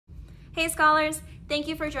Hey scholars, thank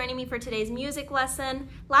you for joining me for today's music lesson.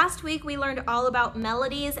 Last week we learned all about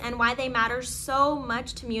melodies and why they matter so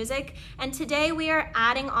much to music, and today we are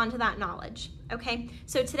adding on to that knowledge, okay?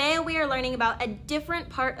 So today we are learning about a different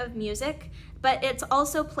part of music, but it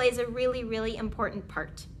also plays a really important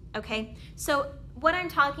part, okay? So what I'm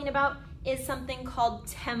talking about is something called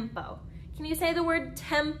tempo. Can you say the word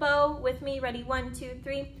tempo with me? Ready? 1, 2,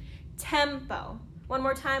 3. Tempo. One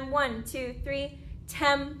more time. 1, 2, 3.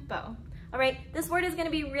 Tempo. All right, this word is going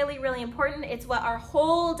to be really important. It's what our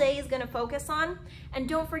whole day is going to focus on. And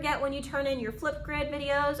don't forget, when you turn in your Flipgrid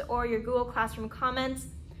videos or your Google Classroom comments,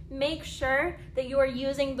 make sure that you are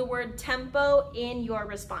using the word tempo in your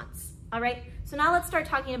response. All right, so now let's start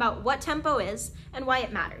talking about what tempo is and why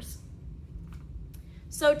it matters.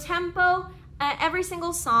 So tempo, every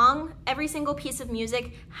single song, every single piece of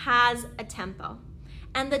music has a tempo.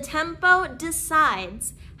 And the tempo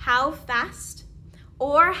decides how fast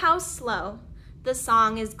or how slow the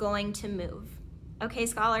song is going to move. Okay,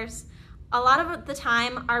 scholars? A lot of the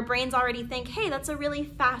time, our brains already think, hey, that's a really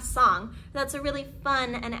fast song. That's a really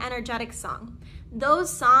fun and energetic song.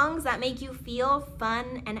 Those songs that make you feel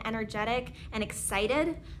fun and energetic and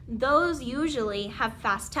excited, those usually have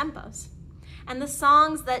fast tempos. And the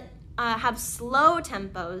songs that have slow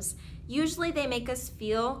tempos, usually they make us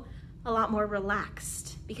feel a lot more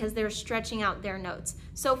relaxed because they're stretching out their notes.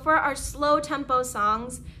 So for our slow tempo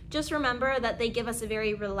songs, just remember that they give us a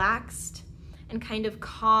very relaxed and kind of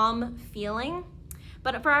calm feeling.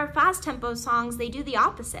 But for our fast tempo songs, they do the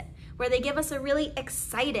opposite, where they give us a really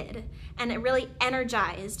excited and a really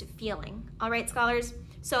energized feeling. All right, scholars?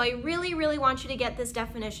 So I really want you to get this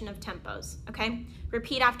definition of tempos, okay?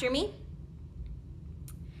 Repeat after me.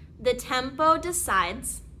 The tempo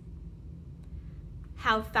decides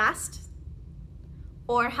how fast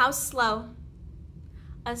or how slow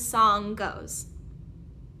a song goes.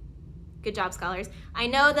 Good job, scholars. I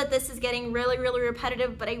know that this is getting really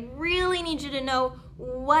repetitive, but I really need you to know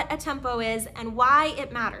what a tempo is and why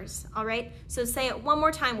it matters, all right? So say it one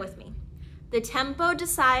more time with me. The tempo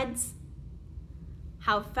decides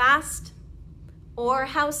how fast or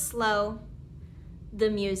how slow the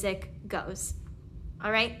music goes.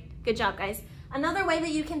 All right? Good job, guys. Another way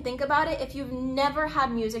that you can think about it, if you've never had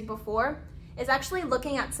music before, is actually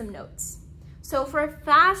looking at some notes. So for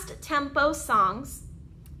fast tempo songs,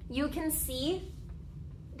 you can see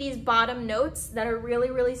these bottom notes that are really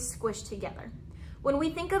squished together. When we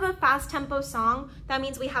think of a fast tempo song, that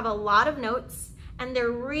means we have a lot of notes and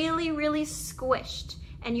they're really squished,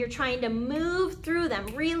 and you're trying to move through them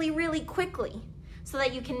really quickly so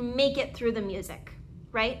that you can make it through the music,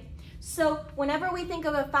 right? So whenever we think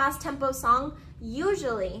of a fast tempo song,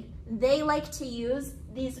 usually they like to use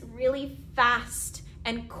these really fast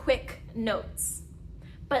and quick notes.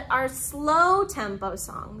 But our slow tempo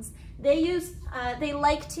songs, they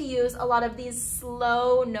like to use a lot of these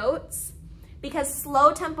slow notes because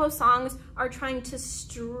slow tempo songs are trying to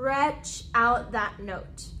stretch out that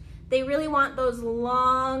note. They really want those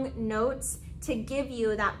long notes to give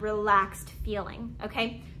you that relaxed feeling,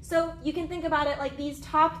 okay? So you can think about it like these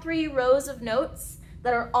top 3 rows of notes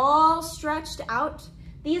that are all stretched out.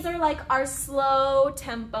 These are like our slow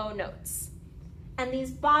tempo notes. And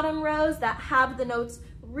these bottom rows that have the notes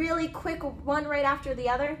really quick, one right after the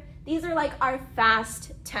other, these are like our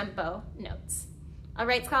fast tempo notes. All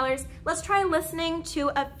right, scholars, let's try listening to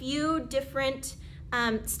a few different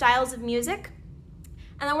styles of music,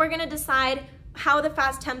 and then we're gonna decide how the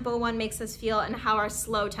fast tempo one makes us feel and how our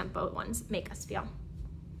slow tempo ones make us feel.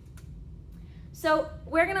 So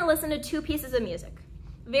we're gonna listen to 2 pieces of music.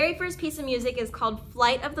 The very first piece of music is called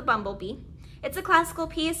Flight of the Bumblebee. It's a classical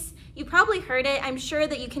piece. You probably heard it. I'm sure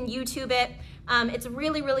that you can YouTube it. It's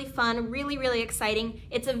really fun, really exciting.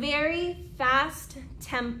 It's a very fast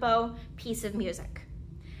tempo piece of music.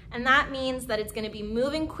 And that means that it's gonna be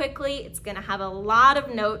moving quickly, it's gonna have a lot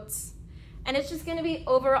of notes, and it's just gonna be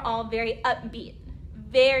overall very upbeat,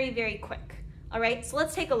 very quick. All right, so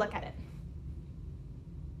let's take a look at it.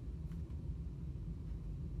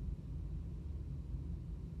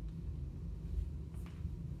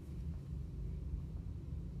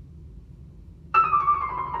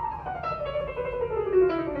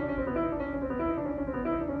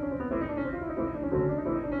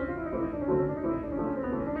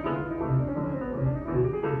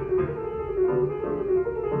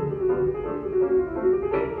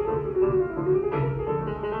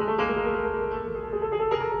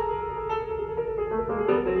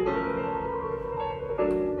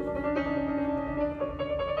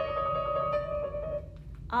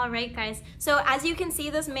 All right, guys. So as you can see,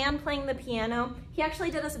 this man playing the piano, he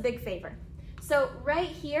actually did us a big favor. So right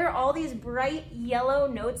here, all these bright yellow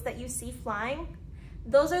notes that you see flying,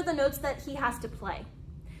 those are the notes that he has to play.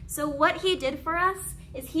 So what he did for us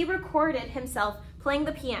is he recorded himself playing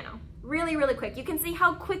the piano really, really quick. You can see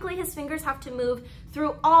how quickly his fingers have to move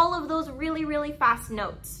through all of those really, really fast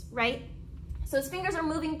notes, right? So his fingers are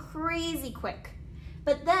moving crazy quick.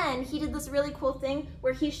 But then he did this really cool thing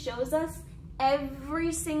where he shows us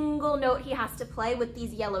every single note he has to play with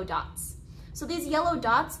these yellow dots. So these yellow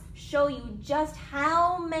dots show you just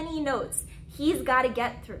how many notes he's got to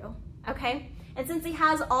get through, okay? And since he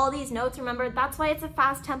has all these notes, remember, that's why it's a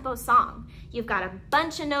fast tempo song. You've got a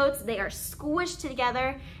bunch of notes, they are squished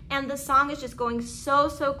together, and the song is just going so,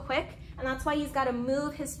 so quick, and that's why he's got to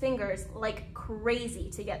move his fingers like crazy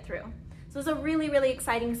to get through. So it's a really, really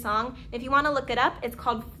exciting song. If you want to look it up, it's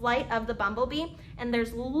called Flight of the Bumblebee, and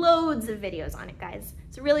there's loads of videos on it, guys.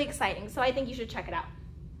 It's really exciting, so I think you should check it out.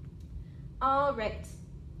 All right.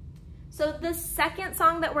 So the second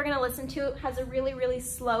song that we're going to listen to has a really, really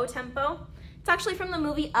slow tempo. It's actually from the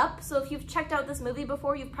movie Up, so if you've checked out this movie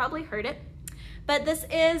before, you've probably heard it. But this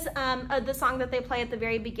is the song that they play at the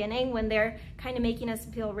very beginning when they're kind of making us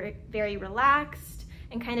feel very relaxed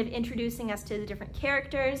and kind of introducing us to the different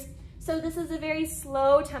characters. So this is a very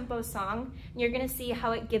slow tempo song, and you're gonna see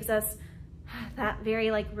how it gives us that very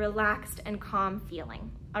like relaxed and calm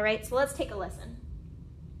feeling. All right, so let's take a listen.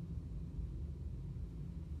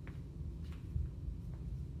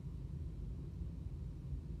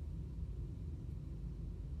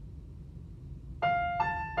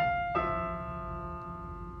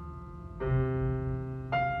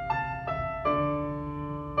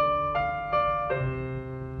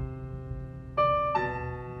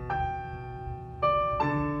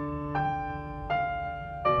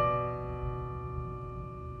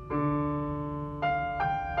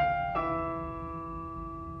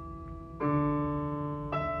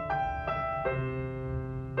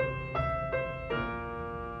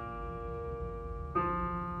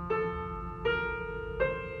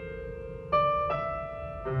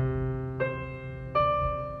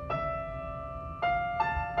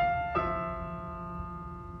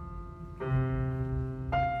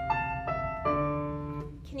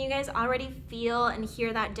 Can you guys already feel and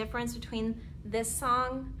hear that difference between this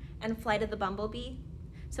song and Flight of the Bumblebee?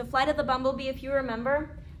 So Flight of the Bumblebee, if you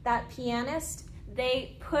remember, that pianist,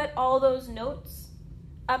 they put all those notes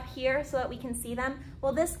up here so that we can see them.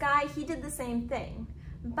 Well, this guy, he did the same thing.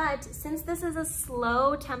 But since this is a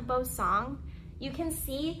slow tempo song, you can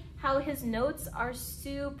see how his notes are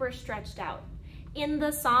super stretched out. In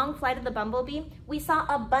the song Flight of the Bumblebee, we saw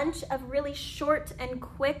a bunch of really short and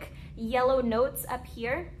quick yellow notes up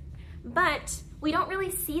here, but we don't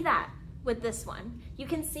really see that with this one. You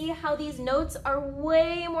can see how these notes are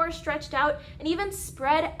way more stretched out and even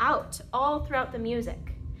spread out all throughout the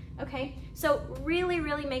music, okay? So really,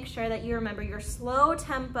 really make sure that you remember your slow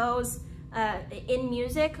tempos in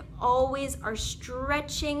music always are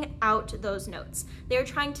stretching out those notes. They're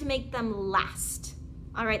trying to make them last.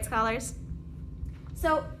 All right, scholars?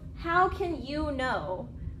 So how can you know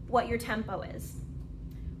what your tempo is?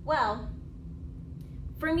 Well,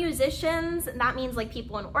 for musicians, that means like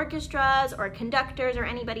people in orchestras or conductors or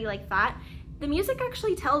anybody like that, the music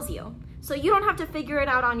actually tells you. So you don't have to figure it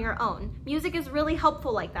out on your own. Music is really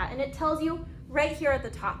helpful like that, and it tells you right here at the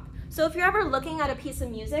top. So if you're ever looking at a piece of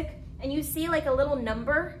music and you see like a little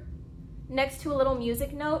number next to a little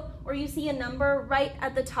music note, or you see a number right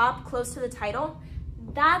at the top close to the title,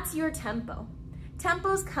 that's your tempo.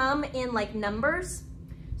 Tempos come in like numbers.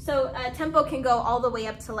 So tempo can go all the way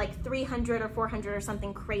up to like 300 or 400 or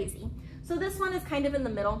something crazy. So this one is kind of in the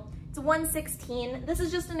middle. It's 116. This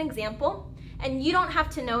is just an example, and you don't have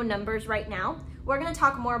to know numbers right now. We're gonna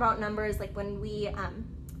talk more about numbers like when we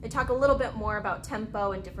talk a little bit more about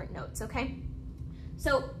tempo and different notes, okay?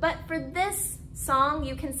 So, but for this song,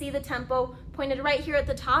 you can see the tempo pointed right here at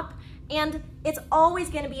the top, and it's always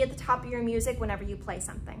gonna be at the top of your music whenever you play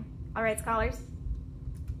something. All right, scholars?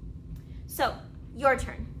 So, your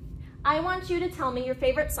turn. I want you to tell me your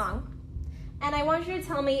favorite song, and I want you to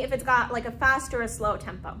tell me if it's got like a fast or a slow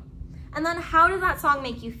tempo. And then how does that song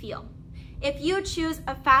make you feel? If you choose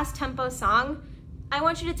a fast tempo song, I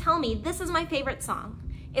want you to tell me, this is my favorite song.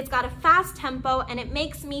 It's got a fast tempo and it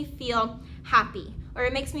makes me feel happy, or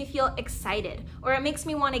it makes me feel excited, or it makes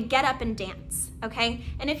me want to get up and dance, okay?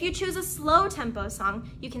 And if you choose a slow tempo song,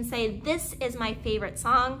 you can say, this is my favorite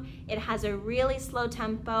song. It has a really slow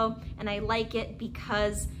tempo and I like it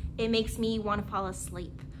because it makes me want to fall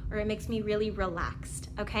asleep, or it makes me really relaxed,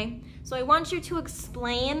 okay? So I want you to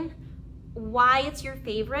explain why it's your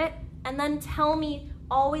favorite, and then tell me,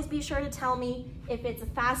 always be sure to tell me if it's a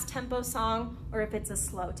fast tempo song or if it's a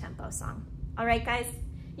slow tempo song. All right, guys?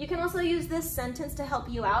 You can also use this sentence to help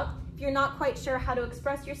you out. If you're not quite sure how to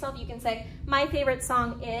express yourself, you can say, my favorite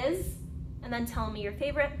song is, and then tell me your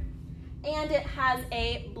favorite. And it has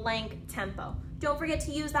a blank tempo. Don't forget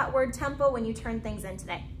to use that word tempo when you turn things in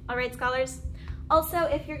today. All right, scholars? Also,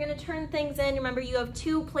 if you're gonna turn things in, remember you have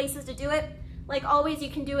 2 places to do it. Like always,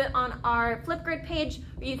 you can do it on our Flipgrid page,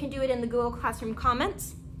 or you can do it in the Google Classroom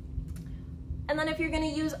comments. And then if you're gonna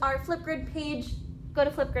use our Flipgrid page, go to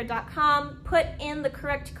flipgrid.com, put in the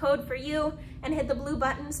correct code for you, and hit the blue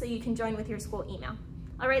button so you can join with your school email.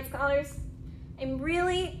 All right, scholars? I'm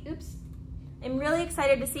really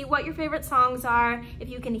excited to see what your favorite songs are, if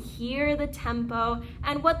you can hear the tempo,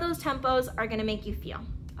 and what those tempos are gonna make you feel.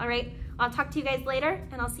 All right, I'll talk to you guys later,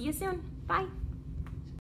 and I'll see you soon. Bye.